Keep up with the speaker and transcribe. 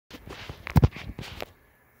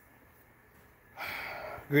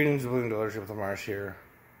Greetings, William Dealership of Mars here.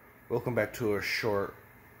 Welcome back to a short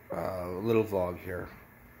little vlog here.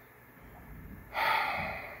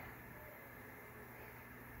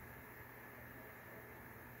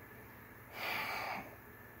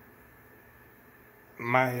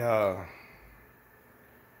 My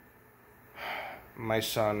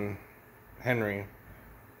son Henry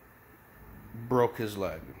broke his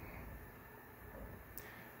leg,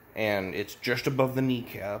 and it's just above the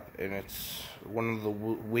kneecap, and it's one of the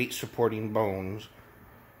weight supporting bones,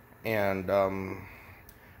 and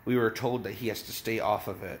we were told that he has to stay off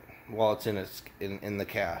of it while it's in the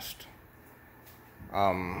cast.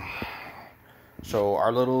 So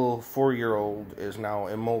our little 4-year-old is now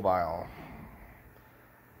immobile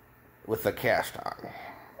with the cast on,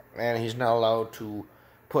 and he's not allowed to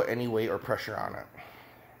put any weight or pressure on it.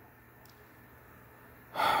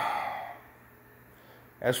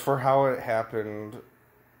 As for how it happened,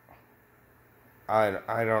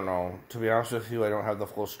 I don't know. To be honest with you, I don't have the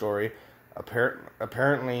full story.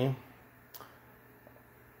 Apparently,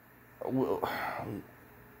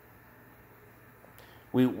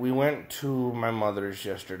 we went to my mother's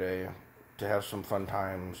yesterday to have some fun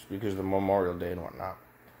times because of the Memorial Day and whatnot.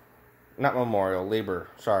 Not Memorial, Labor.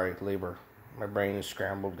 Sorry, Labor. My brain is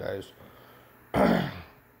scrambled, guys.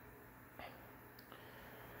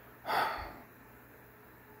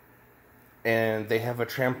 And they have a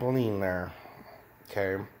trampoline there,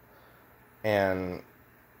 okay? And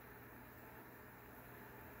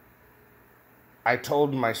I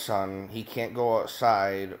told my son he can't go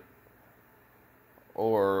outside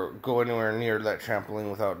or go anywhere near that trampoline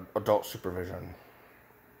without adult supervision.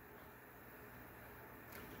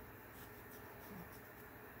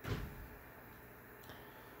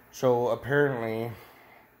 So apparently,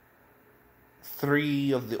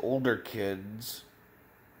 3 of the older kids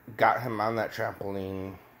got him on that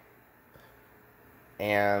trampoline,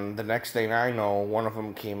 and the next thing I know, one of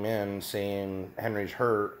them came in saying Henry's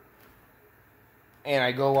hurt, and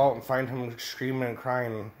I go out and find him screaming and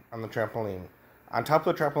crying on the trampoline, on top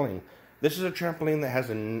of the trampoline. This is a trampoline that has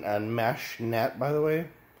a mesh net, by the way,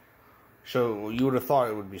 so you would have thought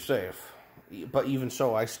it would be safe, but even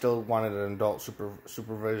so, I still wanted an adult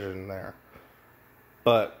supervision there.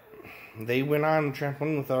 But they went on the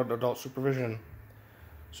trampoline without adult supervision.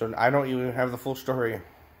 So I don't even have the full story.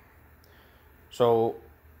 So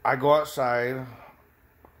I go outside.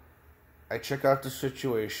 I check out the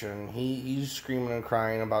situation. He's screaming and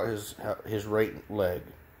crying about his right leg,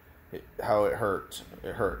 how it hurts.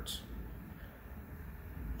 It hurts.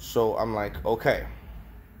 So I'm like, okay.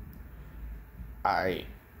 I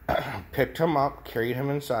picked him up, carried him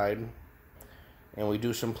inside, and we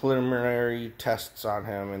do some preliminary tests on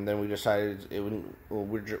him, and then we decided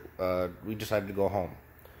we decided to go home.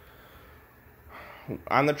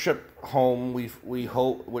 On the trip home, we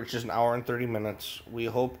hope, which is an hour and 30 minutes, we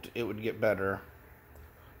hoped it would get better,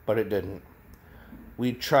 but it didn't.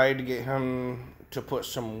 We tried to get him to put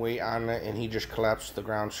some weight on it, and he just collapsed to the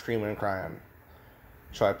ground screaming and crying.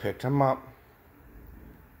 So I picked him up.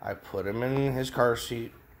 I put him in his car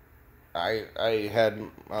seat. I had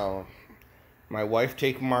my wife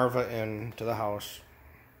take Marva into the house,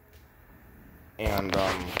 and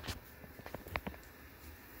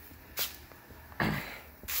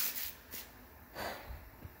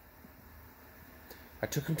I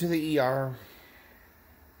took him to the ER,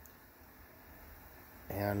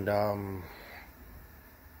 and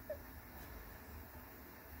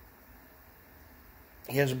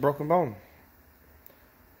he has a broken bone.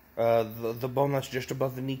 The bone that's just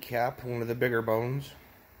above the kneecap, one of the bigger bones,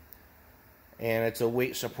 and it's a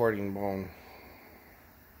weight supporting bone.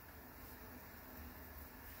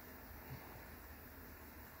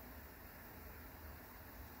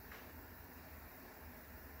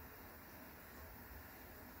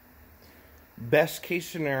 Best case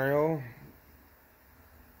scenario,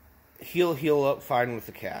 he'll heal up fine with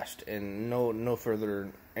the cast and no further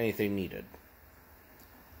anything needed.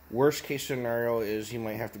 Worst case scenario is he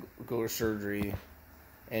might have to go to surgery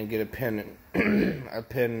and get a pin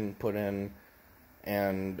put in,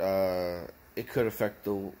 and it could affect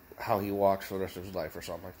how he walks for the rest of his life or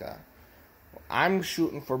something like that. I'm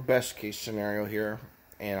shooting for best case scenario here,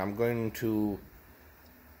 and I'm going to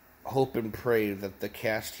hope and pray that the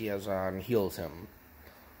cast he has on heals him,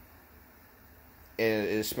 and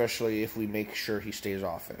especially if we make sure he stays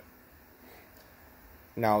off it.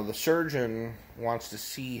 Now, the surgeon wants to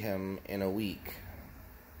see him in a week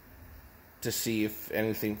to see if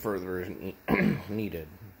anything further is needed.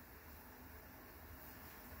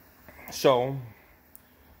 So,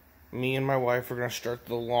 me and my wife are going to start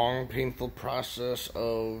the long, painful process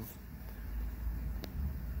of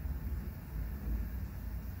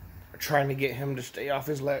trying to get him to stay off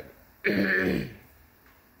his leg.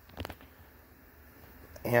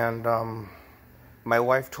 And my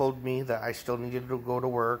wife told me that I still needed to go to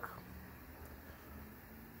work.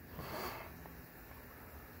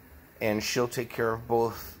 And she'll take care of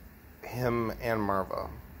both him and Marva.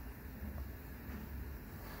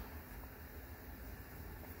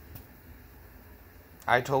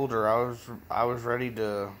 I told her I was ready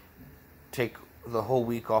to take the whole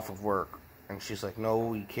week off of work. And she's like, no,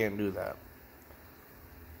 we can't do that.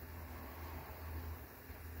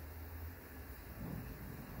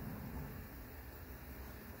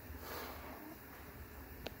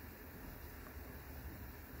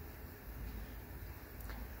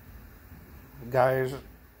 Guys,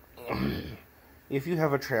 if you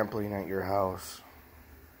have a trampoline at your house,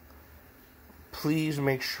 please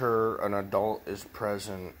make sure an adult is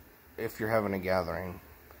present if you're having a gathering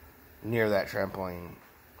near that trampoline.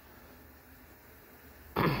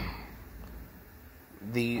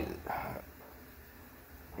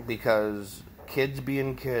 Because kids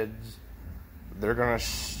being kids, they're gonna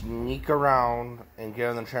sneak around and get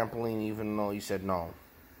on the trampoline even though you said no.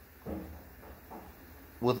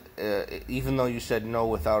 Even though you said no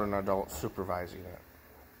without an adult supervising it.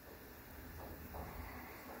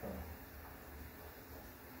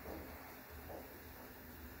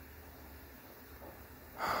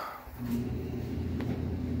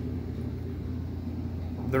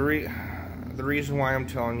 The reason why I'm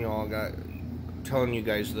telling you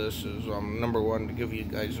guys this is number one, to give you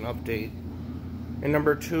guys an update, and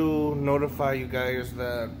number two, notify you guys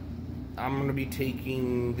that I'm going to be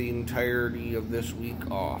taking the entirety of this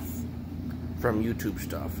week off from YouTube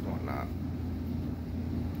stuff and whatnot.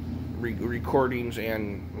 Recordings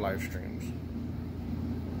and live streams.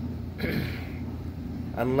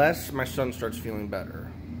 Unless my son starts feeling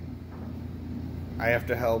better. I have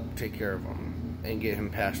to help take care of him and get him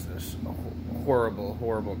past this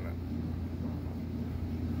horribleness.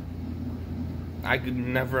 I could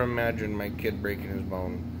never imagine my kid breaking his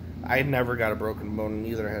bone. I never got a broken bone,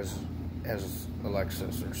 neither has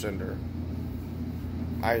Alexis or Cinder.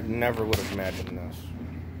 I never would have imagined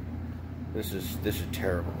this. This is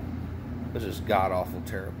terrible. This is god-awful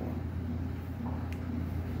terrible.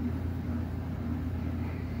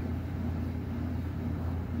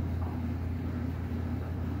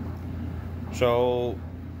 So,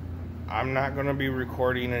 I'm not going to be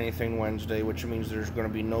recording anything Wednesday, which means there's going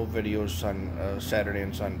to be no videos Saturday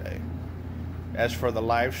and Sunday. As for the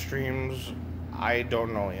live streams, I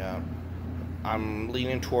don't know yet. I'm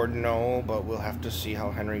leaning toward no, but we'll have to see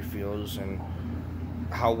how Henry feels and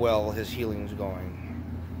how well his healing's going.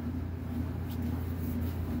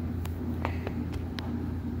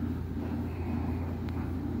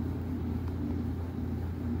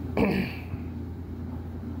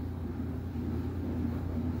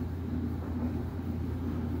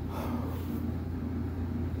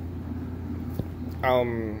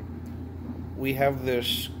 We have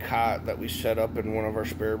this cot that we set up in one of our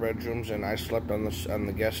spare bedrooms, and I slept on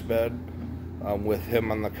the guest bed with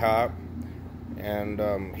him on the cot, and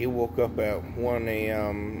he woke up at 1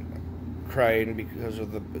 a.m. crying because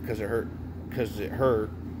it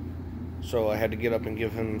hurt. So I had to get up and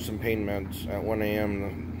give him some pain meds at 1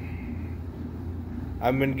 a.m.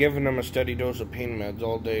 I've been giving him a steady dose of pain meds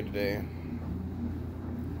all day today.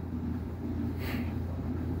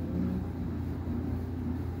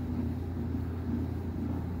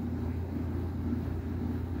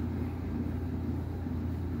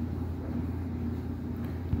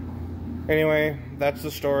 Anyway, that's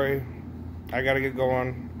the story. I gotta get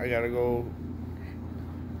going. I gotta go.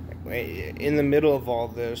 In the middle of all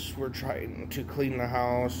this, we're trying to clean the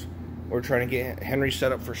house. We're trying to get Henry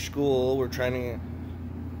set up for school. We're trying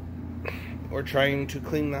to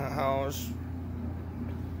clean the house.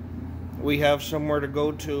 We have somewhere to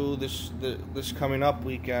go to this coming up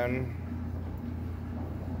weekend,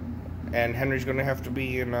 and Henry's gonna have to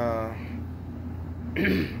be in a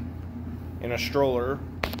in a stroller,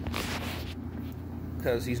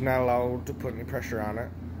 because he's not allowed to put any pressure on it.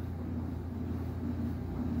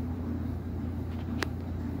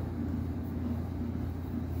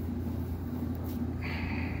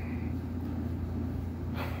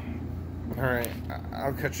 Alright,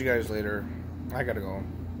 I'll catch you guys later. I gotta go.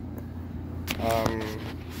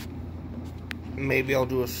 Maybe I'll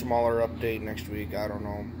do a smaller update next week. I don't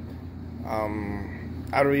know.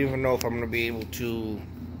 I don't even know if I'm gonna be able to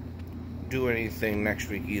do anything next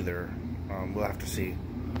week either. We'll have to see.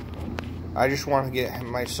 I just want to get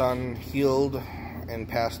my son healed and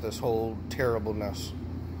past this whole terribleness.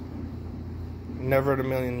 Never in a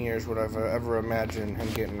million years would I ever imagine him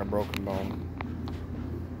getting a broken bone.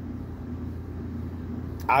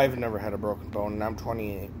 I've never had a broken bone, and I'm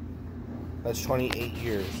 28. That's 28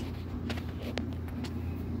 years.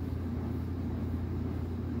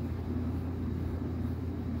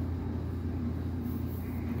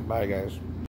 Bye, guys.